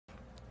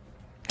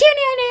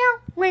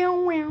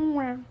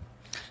Welcome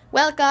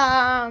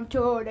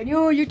to the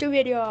new YouTube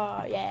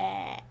video.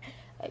 Yeah.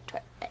 I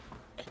can't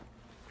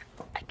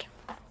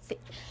see.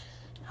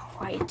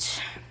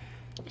 Alright.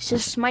 This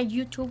is my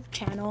YouTube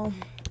channel.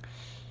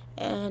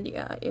 And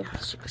yeah.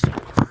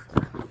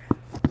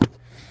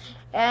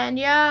 And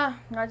yeah,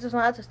 I just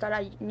wanted to start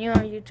a new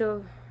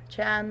YouTube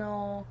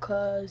channel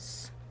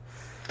cause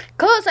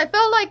I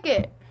felt like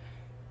it.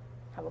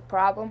 Have a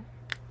problem?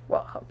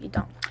 Well, hope you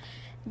don't.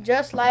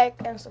 Just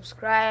like and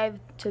subscribe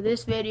to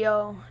this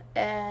video,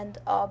 and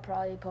I'll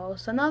probably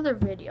post another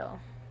video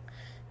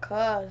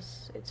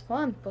cause it's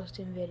fun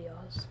posting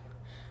videos,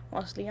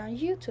 mostly on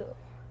YouTube.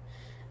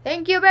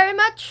 Thank you very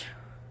much,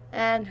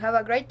 and have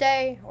a great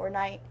day or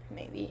night.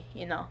 Maybe,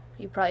 you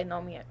probably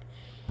know me.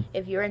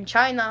 If you're in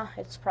China,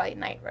 it's probably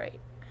night right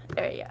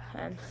there. Yeah,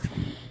 and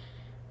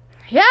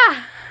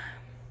yeah,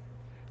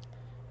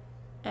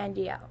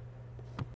 Andy out.